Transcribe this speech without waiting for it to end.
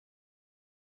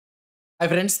Hi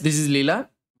friends, this is Leela.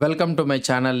 Welcome to my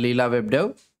channel Leela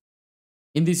WebDev.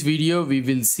 In this video, we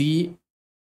will see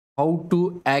how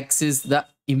to access the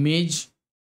image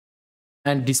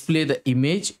and display the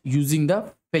image using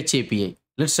the fetch API.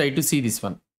 Let's try to see this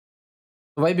one.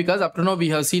 Why? Because up to now we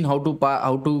have seen how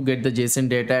to get the JSON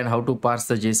data and how to parse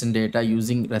the JSON data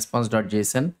using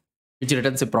response.json, which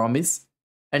returns a promise,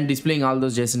 and displaying all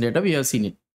those JSON data. We have seen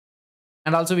it.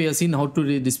 And also we have seen how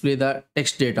to display the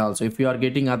text data also. If you are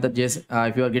getting other JSON,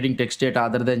 if you are getting text data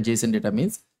other than JSON data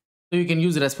means, so you can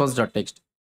use response.text.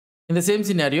 In the same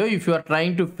scenario, if you are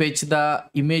trying to fetch the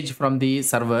image from the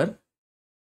server,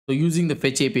 so using the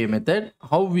fetch API method,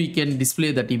 how we can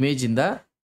display that image in the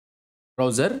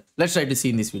browser, let's try to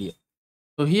see in this video.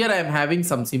 So here I am having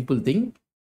some simple thing.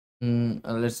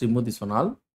 Let's remove this one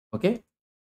all. Okay.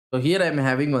 So here I am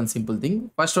having one simple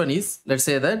thing. First one is, let's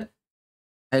say that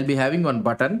I'll be having one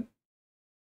button,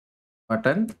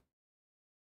 and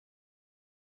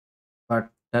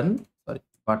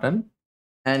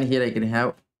here I can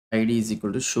have ID is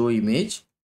equal to show image,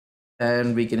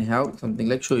 and we can have something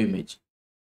like show image.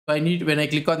 So when I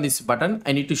click on this button,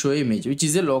 I need to show image, which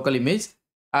is a local image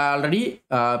I already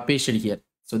pasted here.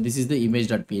 So this is the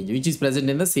image.png, which is present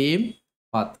in the same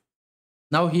path.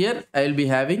 Now here I will be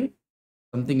having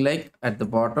something like at the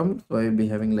bottom, so I will be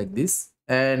having like this.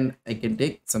 And I can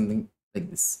take something like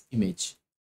this image.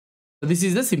 So this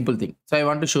is the simple thing. So I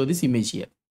want to show this image here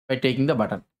by taking the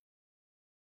button.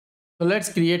 So let's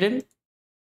create a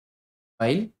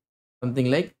file,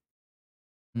 something like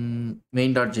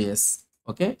main.js.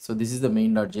 Okay, so this is the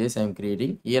main.js I am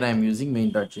creating. Here I am using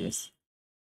main.js.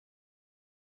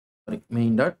 Sorry,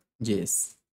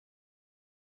 main.js.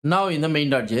 Now in the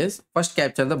main.js, first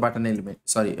capture the button element.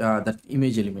 Sorry, that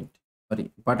image element.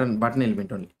 Sorry, button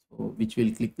element only. So which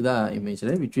will click the image,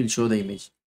 right? Which will show the image.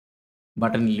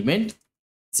 Button element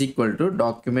is equal to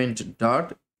document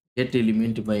dot get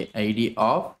element by ID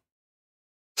of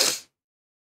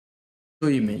show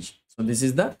image. So this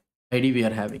is the ID we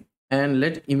are having, and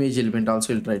let image element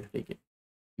also will try to take it.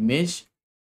 Image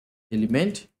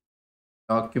element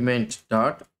document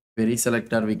dot query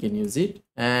selector, we can use it,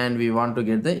 and we want to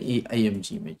get the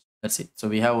img image. That's it. So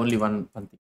we have only one thing.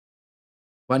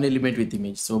 One element with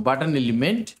image. So button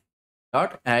element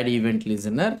dot add event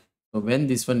listener. So when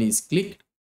this one is clicked,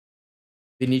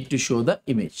 we need to show the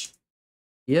image.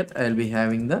 Here I'll be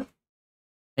having the,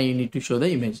 and you need to show the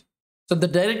image. So the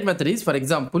direct method is, for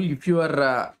example, if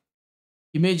your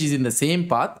image is in the same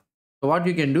path, so what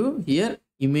you can do here,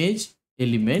 image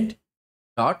element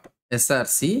dot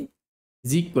src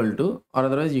is equal to, or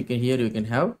otherwise you can, here you can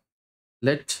have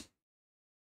let,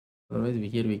 otherwise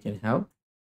here we can have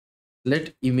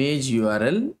let image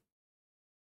URL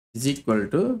is equal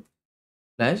to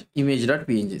slash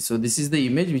image.png. So this is the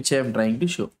image which I am trying to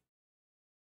show,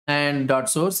 and dot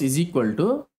source is equal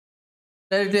to,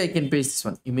 directly I can paste this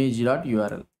one,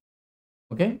 image.url.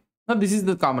 Okay, now this is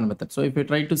the common method. So if you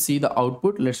try to see the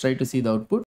output, let's try to see the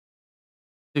output.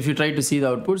 If you try to see the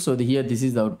output, so here this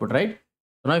is the output, right?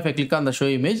 So now if I click on the show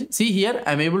image, see here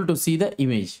I'm able to see the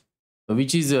image, so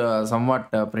which is somewhat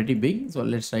pretty big. So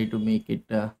let's try to make it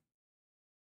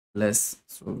less,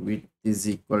 so width is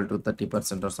equal to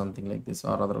 30% or something like this,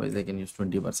 or otherwise I can use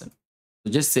 20%. So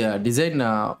just design,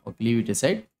 leave it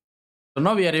aside. So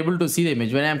now we are able to see the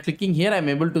image. When I am clicking here, I am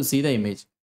able to see the image.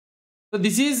 So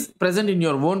this is present in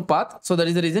your own path, so that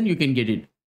is the reason you can get it.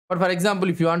 But for example,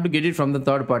 if you want to get it from the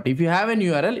third party, if you have an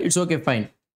URL, it's okay, fine.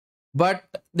 But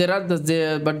there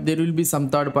will be some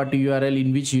third party URL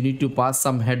in which you need to pass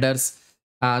some headers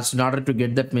in order to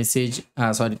get that message,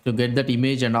 to get that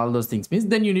image and all those things, means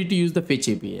then you need to use the fetch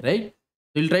API, right?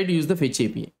 We'll try to use the fetch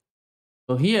API.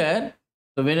 So here,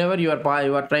 so whenever you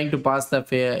are trying to pass the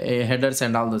headers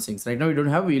and all those things, right now we don't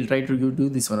have, we'll try to do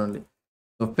this one only.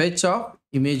 So fetch of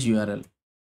image URL,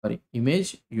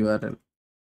 image URL.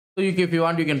 So if you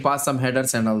want, you can pass some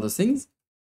headers and all those things,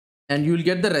 and you will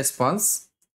get the response.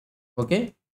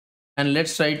 Okay, and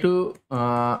let's try to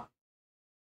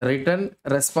return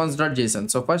response.json.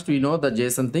 So first we know the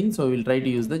JSON thing, so we'll try to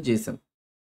use the JSON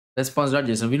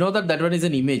response.json. We know that one is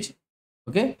an image.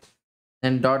 Okay,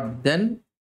 and then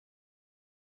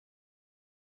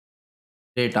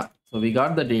data. So we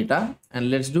got the data,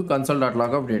 and let's do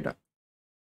console.log of data.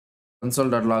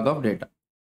 Console.log of data.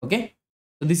 Okay,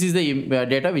 so this is the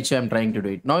data which I am trying to do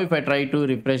it. Now if I try to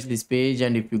refresh this page,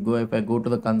 and if I go to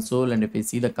the console, and if I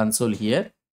see the console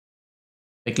here,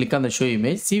 I click on the show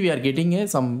image, see we are getting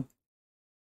some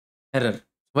error.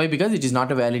 Why? Because it is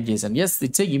not a valid JSON. Yes,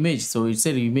 it's a image, so it's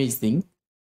an image thing.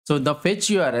 So the fetch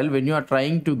URL, when you are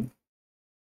trying to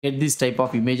get this type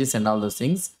of images and all those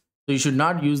things, so you should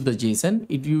not use the JSON.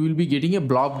 You will be getting a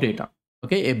blob data.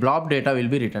 Okay, a blob data will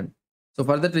be returned. So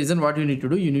for that reason, what you need to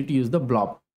do, you need to use the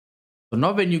blob. So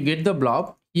now when you get the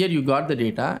blob, here you got the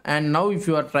data, and now if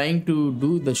you are trying to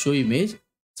do the show image,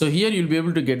 so here you'll be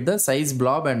able to get the size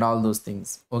blob and all those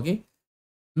things. Okay,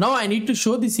 now I need to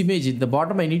show this image at the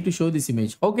bottom. I need to show this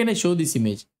image. How can I show this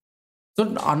image? So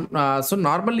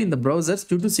normally in the browsers,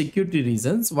 due to security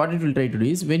reasons, what it will try to do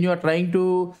is, when you are trying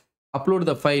to upload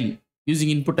the file using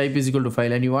input type is equal to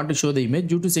file and you want to show the image,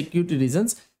 due to security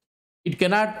reasons, it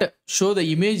cannot show the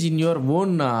image in your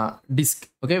own disk.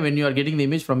 Okay, when you are getting the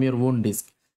image from your own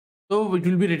disk, so it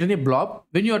will be written a blob.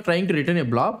 When you are trying to return a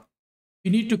blob,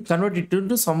 you need to convert it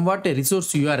into somewhat a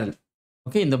resource URL.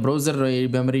 Okay, in the browser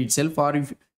memory itself, or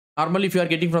if normally if you are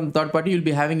getting from third party, you'll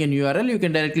be having an URL, you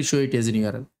can directly show it as an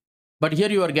URL. But here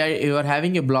you are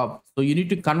having a blob, so you need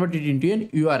to convert it into an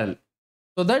URL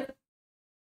so that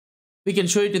we can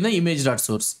show it in the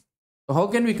image.source. So how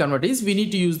can we convert is, we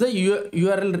need to use the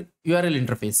URL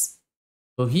interface.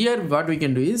 So here what we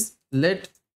can do is, let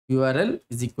URL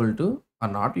is equal to, or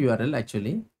not URL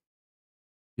actually,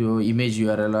 your image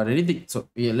URL or anything. So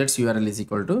yeah, let's URL is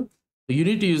equal to, so you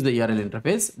need to use the URL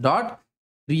interface dot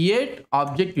create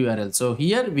object URL. So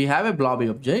here we have a blob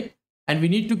object and we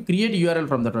need to create URL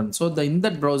from that one. So in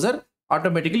that browser,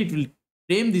 automatically it will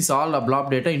frame this all blob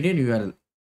data into an URL.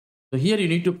 So here you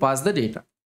need to pass the data.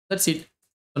 That's it.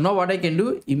 So now what I can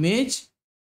do, image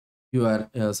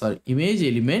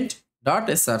element dot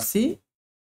src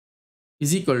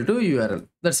is equal to URL.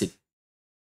 That's it.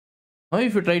 Now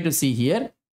if you try to see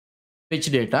here, fetch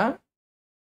data.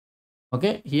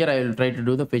 Okay, here I will try to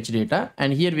do the fetch data,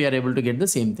 and here we are able to get the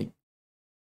same thing.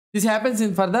 This happens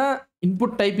for the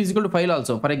input type is equal to file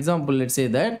also. For example, let's say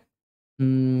that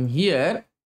here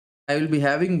I will be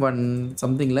having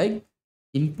something like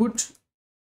input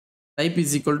type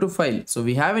is equal to file. So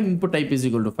we have an input type is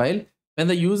equal to file. When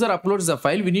the user uploads the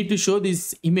file, we need to show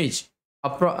this image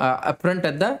upfront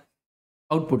at the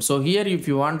output. So here if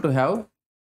you want to have,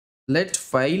 let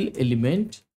file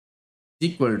element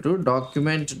equal to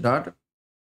document dot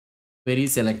query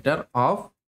selector of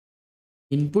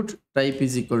input type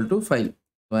is equal to file.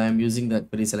 So I am using the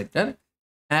query selector,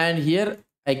 and here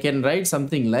I can write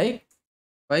something like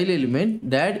file element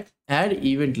that add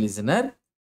event listener,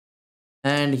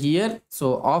 and here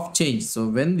so of change. So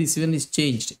when this one is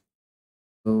changed,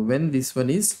 so when this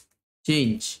one is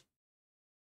changed,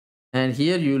 and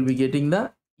here you will be getting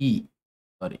the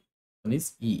one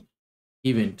is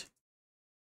event,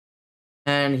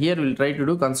 and here we'll try to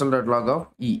do console.log of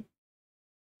e.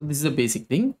 This is the basic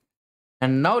thing.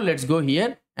 And now let's go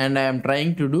here, and I am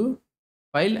trying to do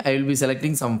file. I will be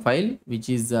selecting some file which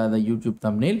is the YouTube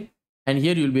thumbnail, and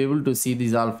here you will be able to see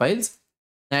these all files,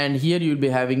 and here you will be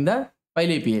having the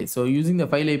file API. So using the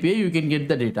file API you can get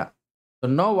the data. So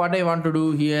now what I want to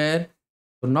do here,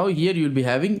 so now here you will be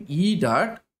having e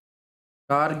dot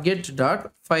target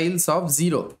dot files of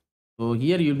 0. So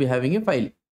here you will be having a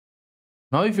file.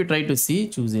 Now if you try to see,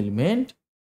 choose element,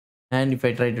 and if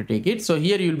I try to take it, so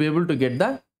here you will be able to get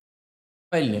the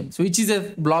file name, so which is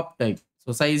a blob type.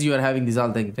 So size you are having this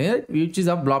all thing here, which is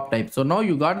a blob type. So now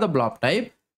you got the blob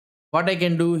type. What I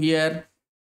can do here,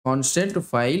 constant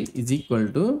file is equal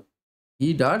to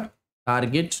e dot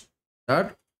target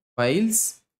dot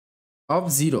files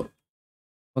of 0.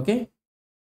 Okay,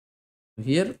 so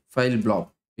here file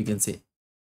blob we can say.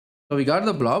 So we got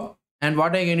the blob, and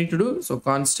what I need to do, so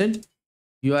constant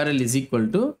URL is equal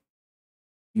to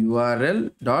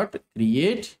URL dot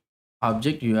create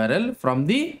object URL from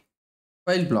the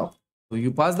file blob. So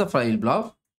you pass the file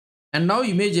blob, and now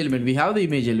image element, we have the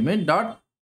image element dot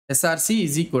src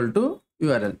is equal to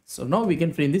URL. So now we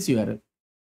can frame this URL.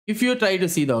 If you try to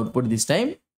see the output this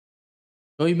time,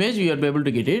 show image, you will be able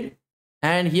to get it,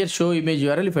 and here show image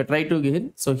URL. If I try to get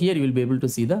it, so here you will be able to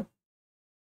see the,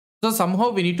 so somehow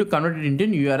we need to convert it into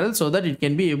an URL so that it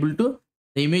can be able to,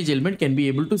 the image element can be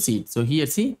able to see it. So here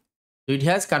see, so it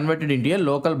has converted into a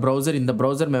local browser. In the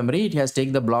browser memory, it has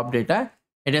taken the blob data,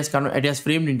 it has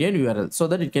framed into an URL so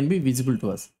that it can be visible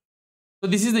to us. So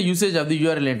this is the usage of the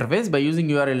URL interface. By using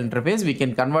URL interface, we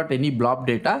can convert any blob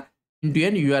data into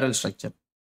an URL structure.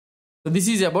 So this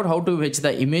is about how to fetch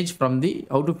the image from the,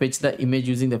 how to fetch the image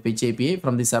using the fetch API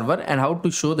from the server, and how to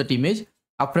show that image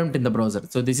upfront in the browser.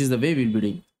 So this is the way we will be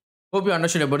doing. Hope you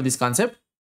understood about this concept.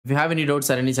 If you have any doubts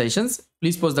or any suggestions,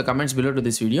 please post the comments below to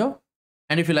this video.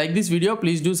 And if you like this video,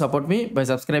 please do support me by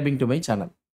subscribing to my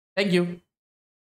channel. Thank you.